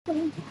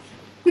I'm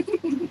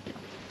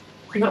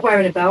not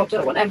wearing a belt.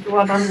 Don't want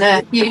everyone on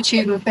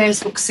YouTube and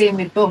Facebook seeing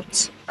me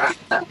butt.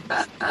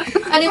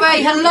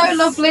 Anyway, hello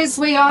lovelies.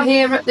 We are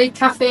here at the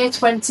Cafe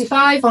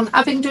 25 on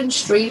Abingdon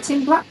Street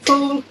in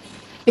Blackpool.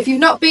 If you've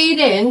not been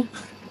in,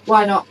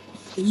 why not?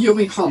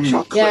 Yummy hot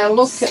chocolate. Yeah,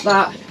 look at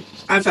that.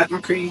 I've had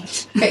my cream.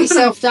 Get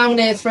yourself down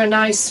here for a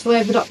nice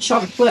flavoured hot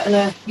chocolate and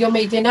a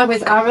yummy dinner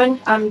with Aaron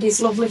and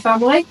his lovely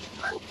family.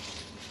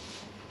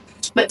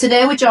 But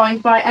today we're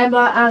joined by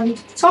Emma and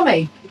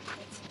Tommy.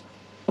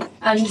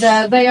 And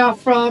they are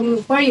from...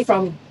 Where are you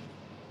from?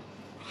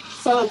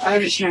 So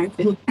Irish now.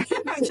 I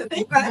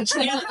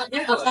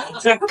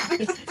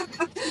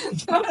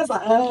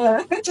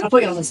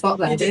put you on the spot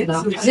there, didn't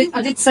I?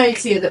 I did say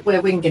to you that we're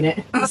winging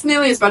it. That's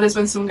nearly as bad as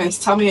when someone goes,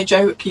 tell me a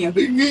joke.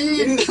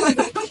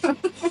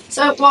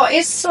 So what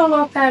is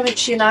Solo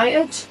Parents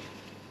United?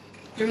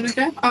 Do you want to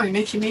go? Oh, you're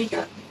making me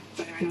go.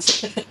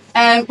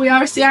 We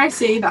are a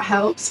CIC that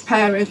helps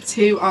parents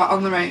who are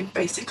on their own,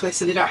 basically,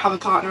 so they don't have a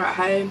partner at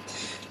home.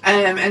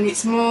 And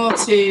it's more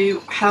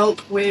to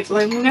help with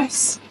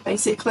loneliness,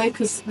 basically,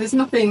 because there's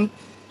nothing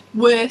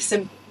worse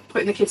than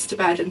putting the kids to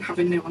bed and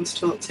having no one to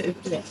talk to.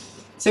 Yeah.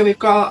 So we've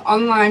got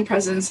online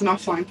presence and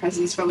offline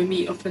presence where we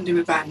meet up and do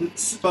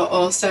events, but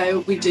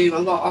also we do a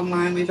lot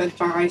online with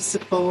advice,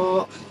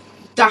 support,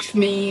 daft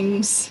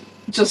memes,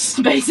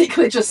 just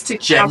basically just to...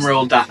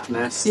 General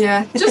daftness.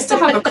 Yeah, just to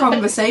have a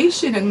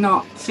conversation and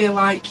not feel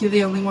like you're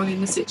the only one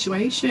in the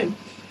situation.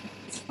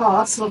 Oh,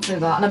 that's lovely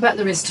that. And I bet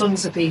there is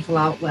tons of people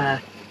out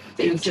there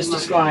that you've just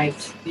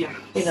described. Yeah.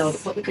 You know,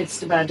 put the kids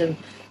to bed and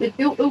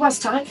who has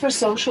time for a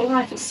social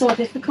life? It's so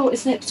difficult,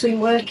 isn't it, between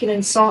working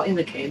and sorting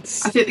the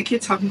kids? I think the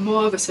kids have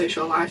more of a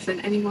social life than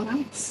anyone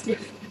else. Yeah.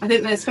 I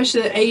think that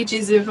especially the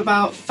ages of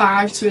about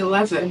 5 to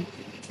 11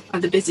 are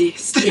the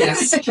busiest.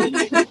 Yes.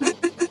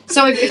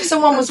 So if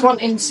someone was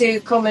wanting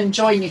to come and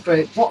join your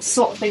group, what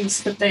sort of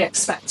things could they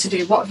expect to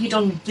do? What have you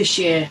done this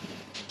year?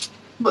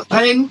 But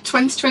in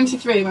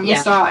 2023, when we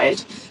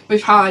started,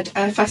 we've had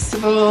a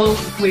festival,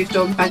 we've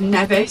done Ben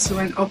Nevis, we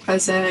went up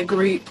as a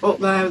group up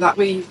there that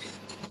we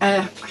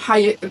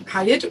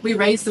hired. We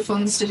raised the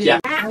funds to do that.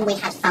 And we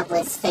had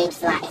fabulous food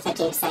for that, if I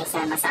do say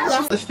so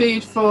myself. The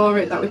food for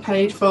it that we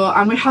paid for,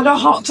 and we had a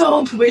hot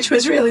tub, which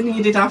was really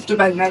needed after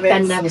Ben Nevis.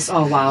 Ben Nevis,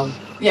 oh wow.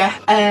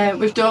 Yeah,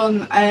 we've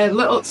done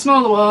little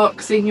smaller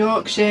walks in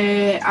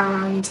Yorkshire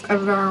and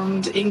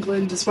around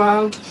England as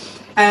well.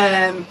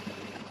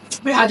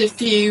 We had a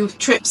few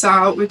trips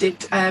out. We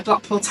did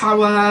Blackpool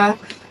Tower.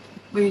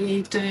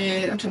 We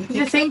did... I'm trying to think. You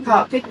did a theme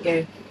park, didn't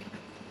you?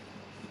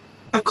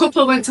 A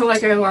couple went to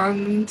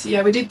Legoland.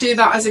 Yeah, we did do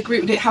that as a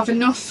group. We didn't have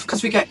enough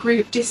because we get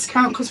group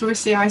discount because we're a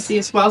CIC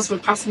as well, so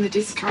we're passing the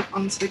discount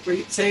on to the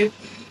group too.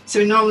 So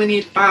we normally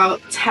need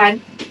about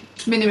 10,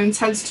 minimum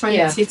 10 to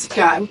 20 to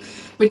go.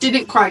 We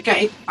didn't quite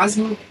get it as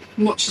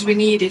much as we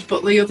needed,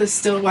 but the others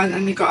still went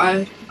and they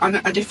got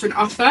a different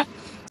offer.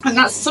 And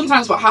that's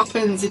sometimes what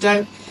happens. They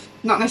don't...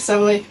 Not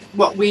necessarily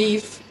what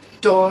we've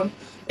done.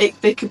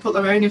 They can put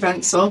their own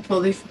events up,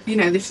 or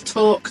they've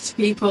talked to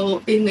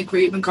people in the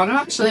group and gone, oh,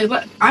 actually,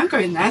 I'm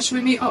going there. Should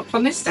we meet up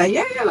on this day?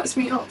 Yeah, let's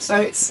meet up.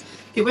 So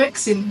it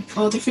works in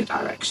all different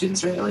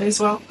directions, really, as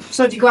well.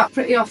 So do you go out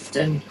pretty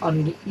often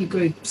on your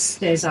groups,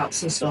 days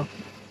outs and stuff?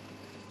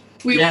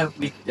 We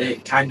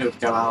kind of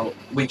go out.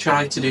 We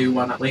try to do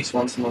one at least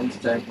once a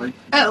month, don't we?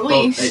 At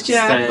least,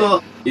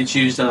 but it's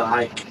usually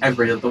like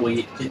every other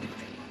week.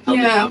 And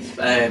we have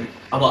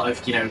a lot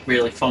of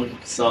really fun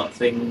sort of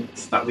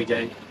things that we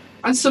do.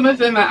 And some of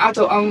them are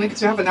adult only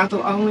because we have an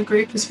adult only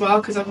group as well,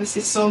 because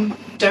obviously some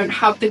don't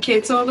have the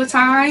kids all the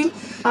time.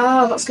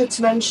 Oh, that's good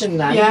to mention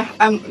then. Yeah,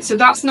 so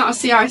that's not a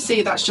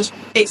CIC, that's just,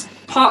 it's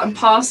part and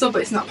parcel,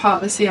 but it's not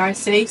part of the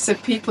CIC, so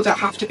people don't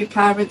have to be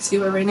parents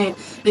who are in it.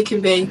 They can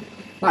be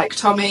like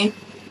Tommy,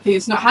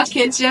 who's not had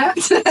kids yet,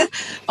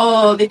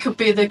 or they could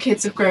be the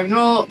kids have grown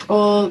up,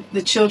 or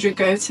the children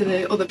go to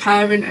the other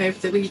parent over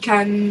the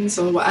weekends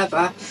or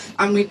whatever,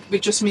 and we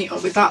just meet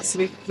up with that.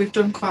 So we've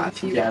done quite a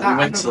few. Yeah, we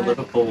went to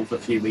Liverpool a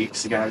few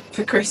weeks ago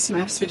for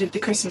Christmas. We did the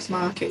Christmas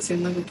markets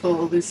in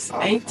Liverpool. There's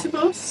 8 of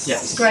us.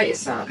 Yes, great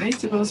is that.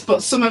 8 of us,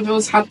 but some of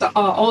us had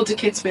our older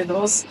kids with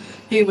us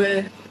who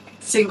were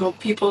single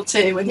people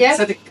too, and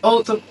so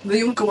the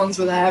younger ones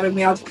were there, and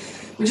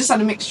we just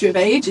had a mixture of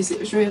ages. It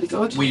was really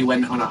good. We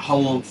went on a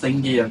whole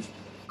thingy of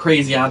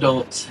crazy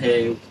adults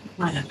who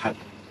might have had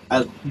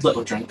a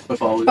little drink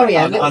before we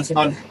went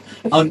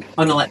on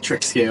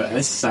electric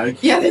scooters. So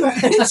yeah, they were.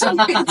 They took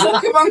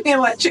them on the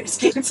electric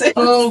scooter.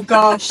 Oh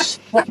gosh,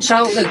 watch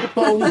out,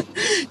 Liverpool.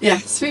 Yeah,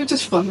 it's been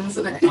just fun,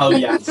 hasn't it? Oh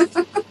yeah,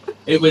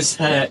 it was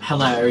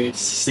hilarious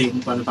seeing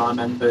one of our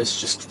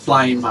members just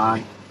flying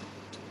by.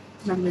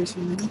 Memories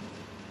from me.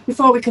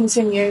 Before we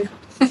continue,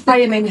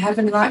 I am in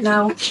heaven right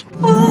now.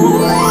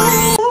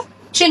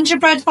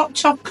 Gingerbread hot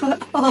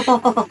chocolate.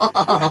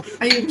 Are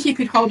you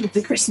keeping hold of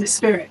the Christmas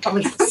spirit? Oh,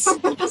 yes.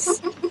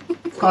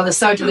 Oh, they're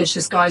so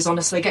delicious, guys,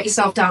 honestly. Get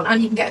yourself down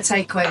and you can get a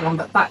takeaway one.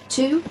 But back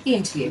to the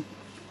interview.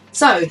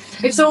 So,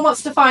 if someone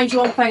wants to find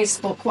you on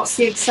Facebook, what's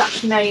the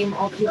exact name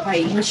of your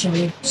page?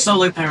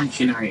 Solo Parents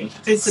United.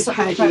 It's the Solo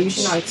page. Parents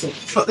United.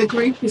 But the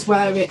group is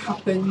where it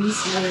happens,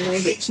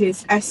 which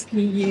is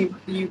SPU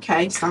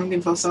UK,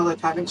 standing for Solo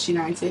Parents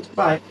United.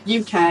 Right.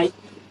 UK.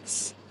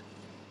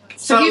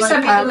 So if you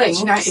send me the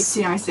Parents links,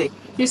 United CIC.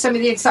 you send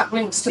me the exact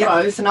links to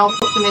both, and I'll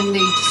put them in the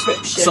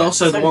description. It's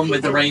also the one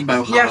with the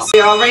rainbow heart. Yes, we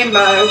are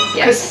rainbow.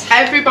 Yes. Because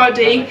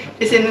everybody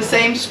is in the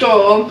same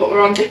storm, but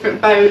we're on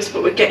different boats,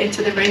 but we're getting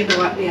to the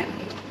rainbow at the end.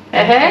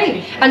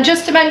 Hey, and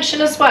just to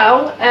mention as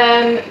well,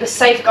 the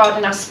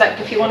safeguarding aspect,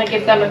 if you want to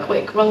give them a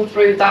quick run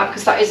through that,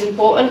 because that is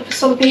important for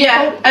some people.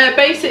 Yeah,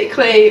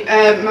 basically,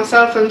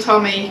 myself and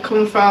Tommy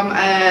come from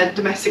a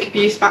domestic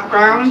abuse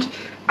background,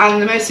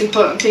 and the most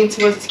important thing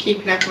to us is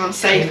keeping everyone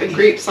safe, and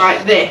groups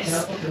like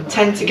this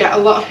tend to get a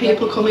lot of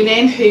people coming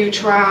in who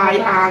try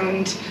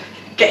and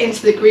get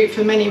into the group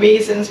for many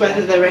reasons,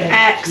 whether they're an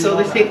ex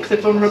or they think they're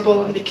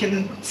vulnerable and they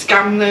can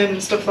scam them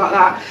and stuff like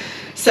that.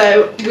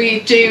 So we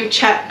do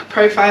check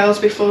profiles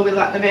before we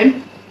let them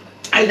in,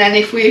 and then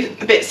if we're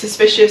a bit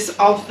suspicious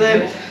of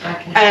them,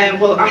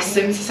 we'll ask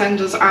them to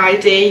send us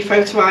ID,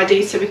 photo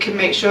ID, so we can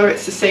make sure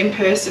it's the same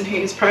person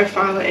whose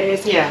profile it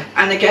is. Yeah.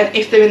 And again,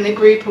 if they're in the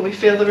group and we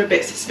feel they're a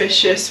bit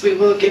suspicious, we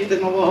will give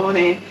them a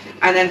warning,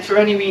 and then for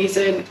any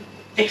reason,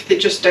 if they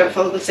just don't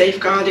follow the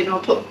safeguarding or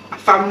put a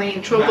family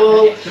in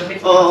trouble,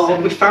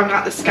 or we found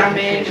out the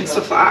scamming and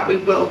stuff like that, we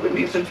will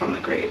remove them from the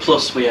group.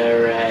 Plus we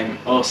are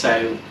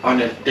also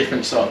on a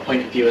different sort of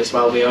point of view as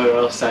well. We are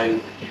also,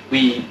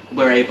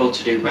 we're able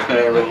to do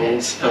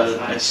referrals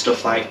for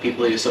stuff like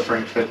people who are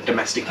suffering from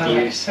domestic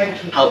abuse,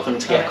 help them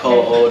to get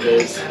court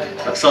orders,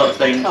 that sort of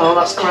thing. Oh,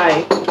 that's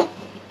great.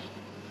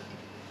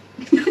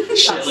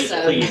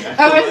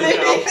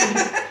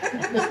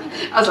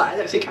 I was like, I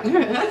don't think I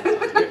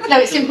know. No,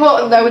 it's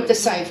important though with the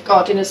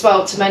safeguarding as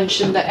well to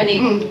mention that any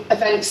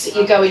events that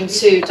you go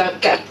into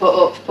don't get put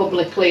up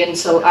publicly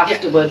until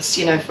afterwards,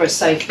 you know, for a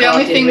safeguarding The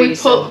only thing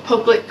reason. we put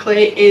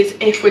publicly is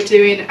if we're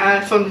doing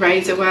a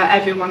fundraiser where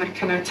everyone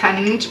can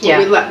attend, but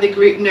we let the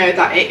group know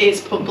that it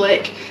is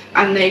public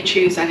and they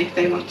choose if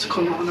they want to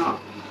come or not.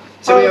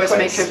 So we always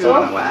make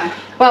everyone aware.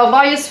 Well,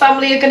 Maya's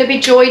family are going to be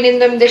joining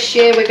them this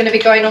year. We're going to be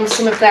going on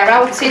some of their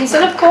outings,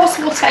 and of course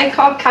we'll take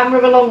our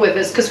camera along with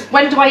us, because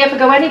when do I ever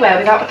go anywhere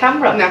without a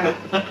camera? Never.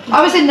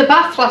 I was in the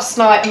bath last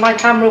night and my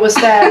camera was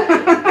there,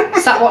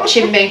 sat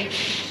watching me,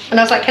 and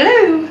I was like,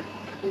 hello.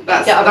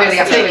 That's really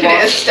taking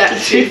it a step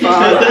too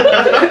far.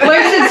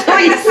 Wait until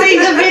you see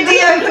the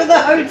video for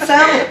the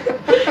hotel.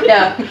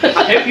 Yeah.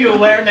 I hope you were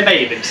wearing a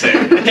bathing suit.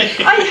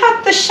 I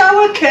had the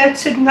shower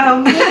curtain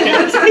round me.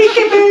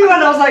 Peekaboo,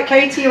 and I was like,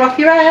 Katie, you're off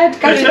your head.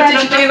 Go to bed.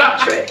 Did you do that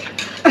trick?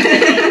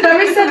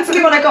 Very said to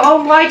me when I got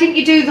home, why didn't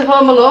you do the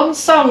Home Alone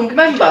song,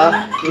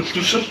 remember?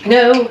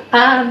 No,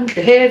 I'm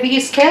the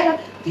heaviest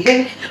cat.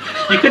 Yeah.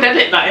 You could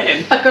edit that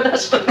in. I could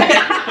actually.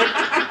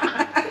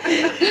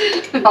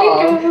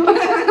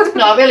 Oh.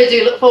 No, I really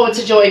do look forward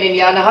to joining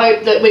you, and I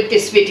hope that with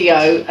this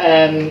video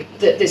that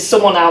there's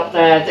someone out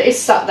there that is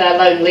sat there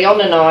lonely on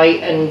a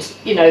night, and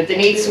you know they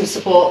need some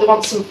support, they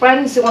want some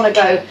friends, they want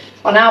to go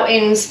on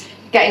outings,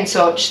 get in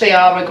touch. They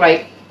are a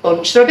great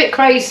bunch. They're a bit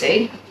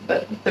crazy,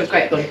 but they're a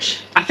great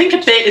bunch. I think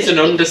a bit is an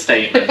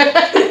understatement.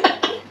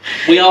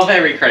 We are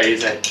very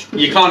crazy.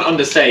 You can't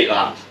understate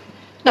that.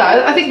 No,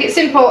 I think it's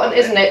important,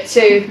 isn't it,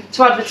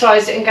 to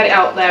advertise it and get it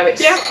out there.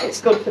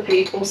 It's good for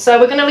people. So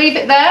we're going to leave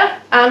it there,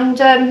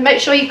 and make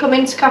sure you come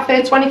into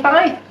Cafe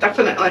 25.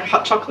 Definitely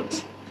hot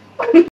chocolates.